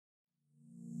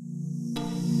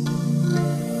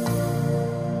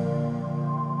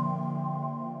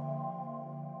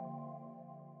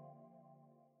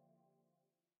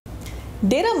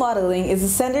Data modeling is the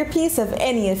centerpiece of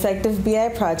any effective BI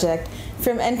project,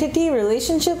 from entity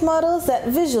relationship models that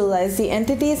visualize the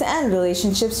entities and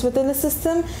relationships within a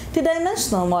system to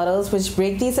dimensional models which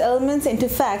break these elements into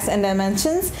facts and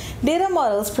dimensions. Data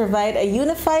models provide a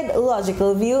unified,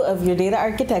 logical view of your data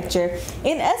architecture.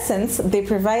 In essence, they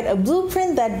provide a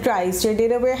blueprint that drives your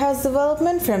data warehouse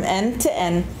development from end to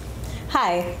end.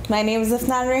 Hi, my name is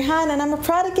Afnan Rehan and I'm a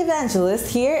product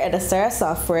evangelist here at Astara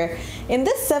Software. In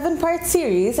this 7-part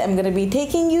series, I'm going to be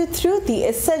taking you through the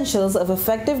essentials of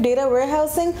effective data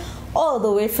warehousing, all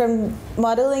the way from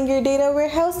modeling your data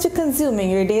warehouse to consuming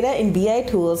your data in BI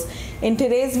tools. In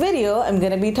today's video, I'm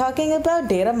going to be talking about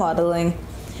data modeling.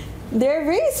 There are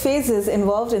various phases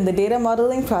involved in the data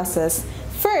modeling process.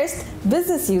 First,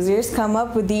 business users come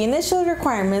up with the initial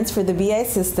requirements for the BI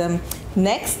system.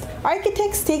 Next,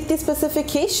 architects take the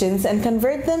specifications and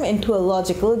convert them into a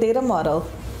logical data model.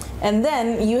 And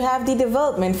then you have the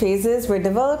development phases where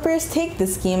developers take the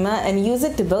schema and use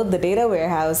it to build the data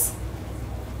warehouse.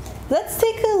 Let's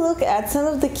take a look at some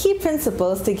of the key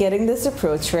principles to getting this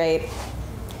approach right.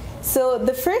 So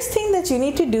the first thing that you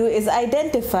need to do is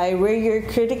identify where your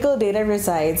critical data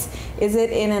resides. Is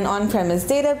it in an on-premise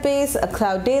database, a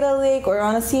cloud data lake, or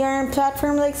on a CRM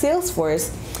platform like Salesforce?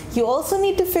 You also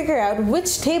need to figure out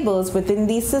which tables within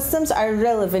these systems are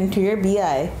relevant to your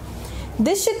BI.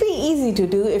 This should be easy to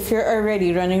do if you're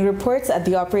already running reports at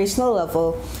the operational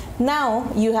level. Now,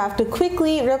 you have to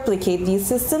quickly replicate these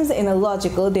systems in a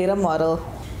logical data model.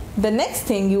 The next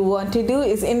thing you want to do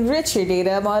is enrich your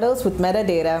data models with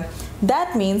metadata.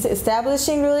 That means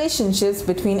establishing relationships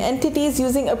between entities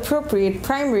using appropriate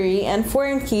primary and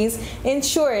foreign keys,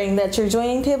 ensuring that you're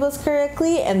joining tables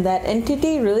correctly and that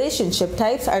entity relationship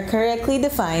types are correctly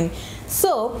defined.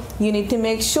 So, you need to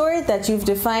make sure that you've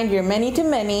defined your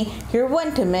many-to-many, your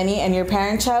one-to-many, and your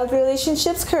parent-child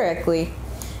relationships correctly.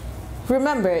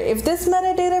 Remember, if this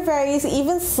metadata varies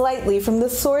even slightly from the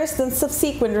source, then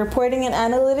subsequent reporting and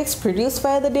analytics produced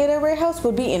by the data warehouse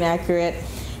will be inaccurate.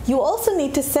 You also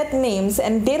need to set names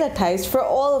and data types for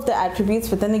all of the attributes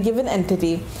within a given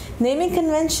entity. Naming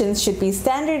conventions should be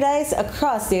standardized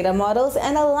across data models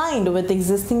and aligned with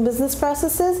existing business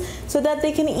processes so that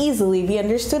they can easily be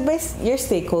understood by your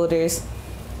stakeholders.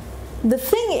 The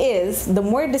thing is, the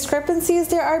more discrepancies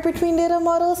there are between data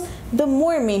models, the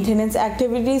more maintenance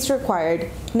activities required,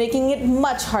 making it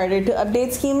much harder to update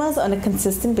schemas on a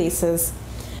consistent basis.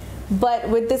 But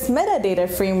with this metadata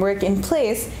framework in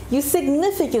place, you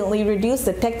significantly reduce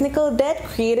the technical debt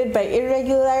created by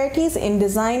irregularities in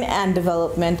design and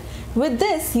development. With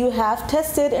this, you have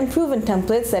tested and proven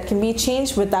templates that can be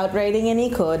changed without writing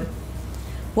any code.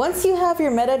 Once you have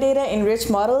your metadata-enriched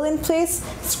model in place,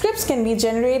 scripts can be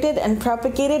generated and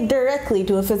propagated directly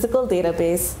to a physical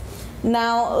database.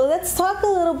 Now, let's talk a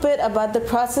little bit about the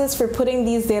process for putting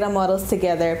these data models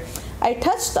together. I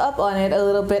touched up on it a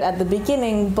little bit at the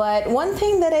beginning, but one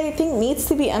thing that I think needs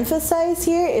to be emphasized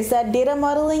here is that data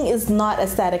modeling is not a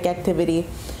static activity.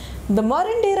 The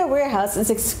modern data warehouse is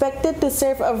expected to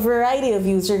serve a variety of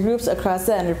user groups across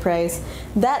the enterprise.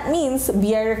 That means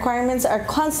BI requirements are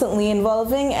constantly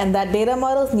evolving and that data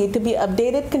models need to be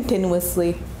updated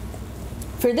continuously.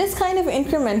 For this kind of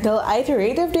incremental,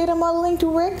 iterative data modeling to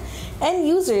work, end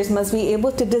users must be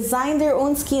able to design their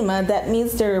own schema that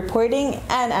meets their reporting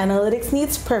and analytics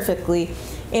needs perfectly.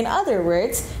 In other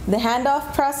words, the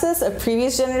handoff process of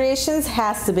previous generations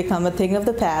has to become a thing of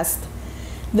the past.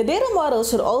 The data model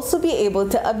should also be able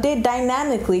to update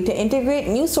dynamically to integrate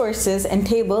new sources and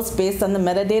tables based on the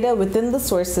metadata within the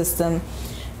source system.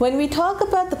 When we talk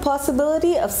about the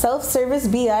possibility of self-service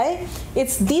BI,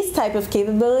 it's these type of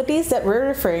capabilities that we're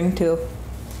referring to.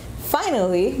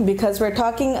 Finally, because we're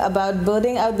talking about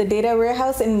building out the data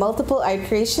warehouse in multiple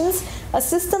iterations, a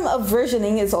system of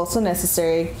versioning is also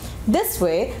necessary. This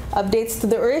way, updates to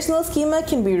the original schema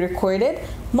can be recorded,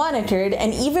 monitored,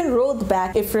 and even rolled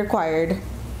back if required.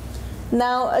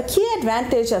 Now, a key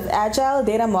advantage of agile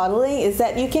data modeling is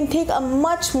that you can take a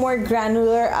much more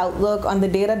granular outlook on the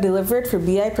data delivered for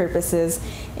BI purposes.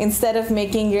 Instead of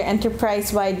making your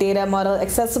enterprise-wide data model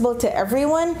accessible to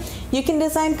everyone, you can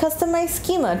design customized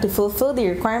schema to fulfill the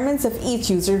requirements of each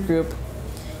user group.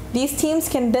 These teams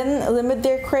can then limit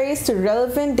their queries to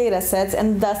relevant data sets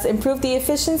and thus improve the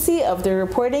efficiency of their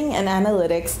reporting and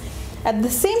analytics. At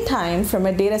the same time, from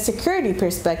a data security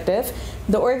perspective,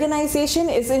 the organization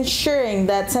is ensuring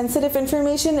that sensitive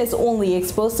information is only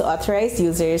exposed to authorized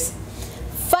users.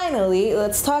 Finally,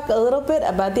 let's talk a little bit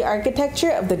about the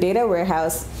architecture of the data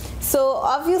warehouse. So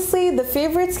obviously, the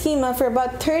favorite schema for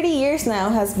about 30 years now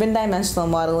has been dimensional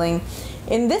modeling.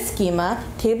 In this schema,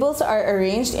 tables are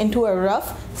arranged into a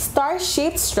rough,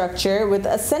 star-shaped structure with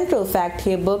a central fact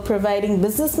table providing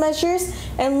business measures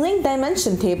and linked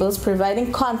dimension tables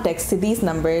providing context to these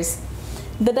numbers.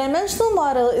 The dimensional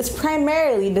model is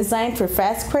primarily designed for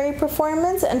fast query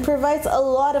performance and provides a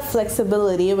lot of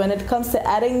flexibility when it comes to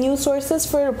adding new sources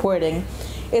for reporting.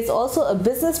 It's also a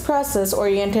business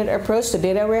process-oriented approach to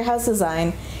data warehouse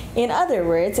design. In other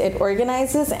words, it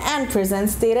organizes and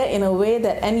presents data in a way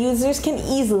that end users can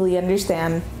easily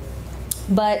understand.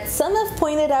 But some have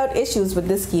pointed out issues with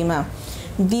this schema.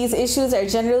 These issues are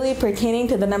generally pertaining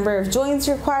to the number of joins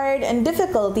required and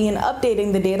difficulty in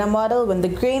updating the data model when the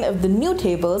grain of the new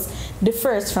tables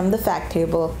differs from the fact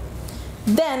table.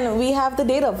 Then we have the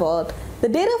data vault. The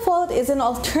data vault is an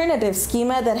alternative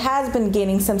schema that has been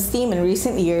gaining some steam in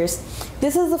recent years.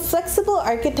 This is a flexible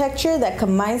architecture that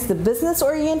combines the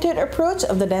business-oriented approach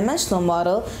of the dimensional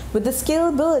model with the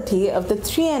scalability of the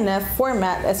 3NF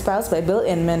format espoused by Bill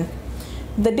Inman.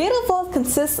 The data vault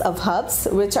consists of hubs,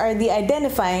 which are the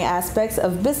identifying aspects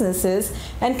of businesses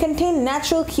and contain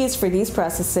natural keys for these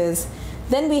processes.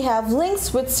 Then we have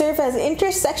links, which serve as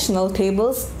intersectional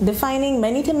tables defining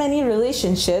many-to-many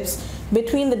relationships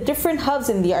between the different hubs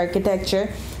in the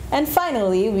architecture. And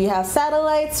finally, we have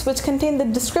satellites, which contain the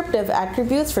descriptive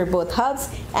attributes for both hubs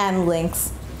and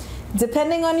links.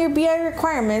 Depending on your BI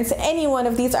requirements, any one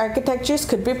of these architectures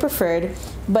could be preferred,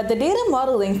 but the data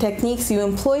modeling techniques you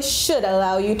employ should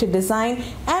allow you to design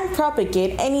and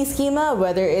propagate any schema,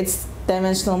 whether it's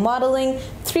dimensional modeling,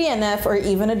 3NF, or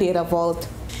even a data vault.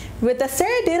 With the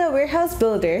Sarah Data Warehouse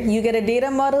Builder, you get a data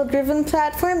model-driven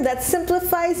platform that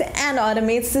simplifies and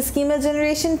automates the schema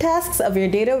generation tasks of your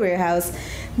data warehouse.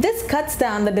 This cuts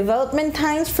down the development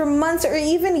times from months or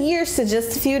even years to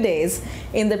just a few days.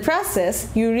 In the process,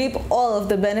 you reap all of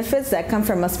the benefits that come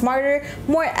from a smarter,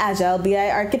 more agile BI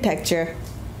architecture.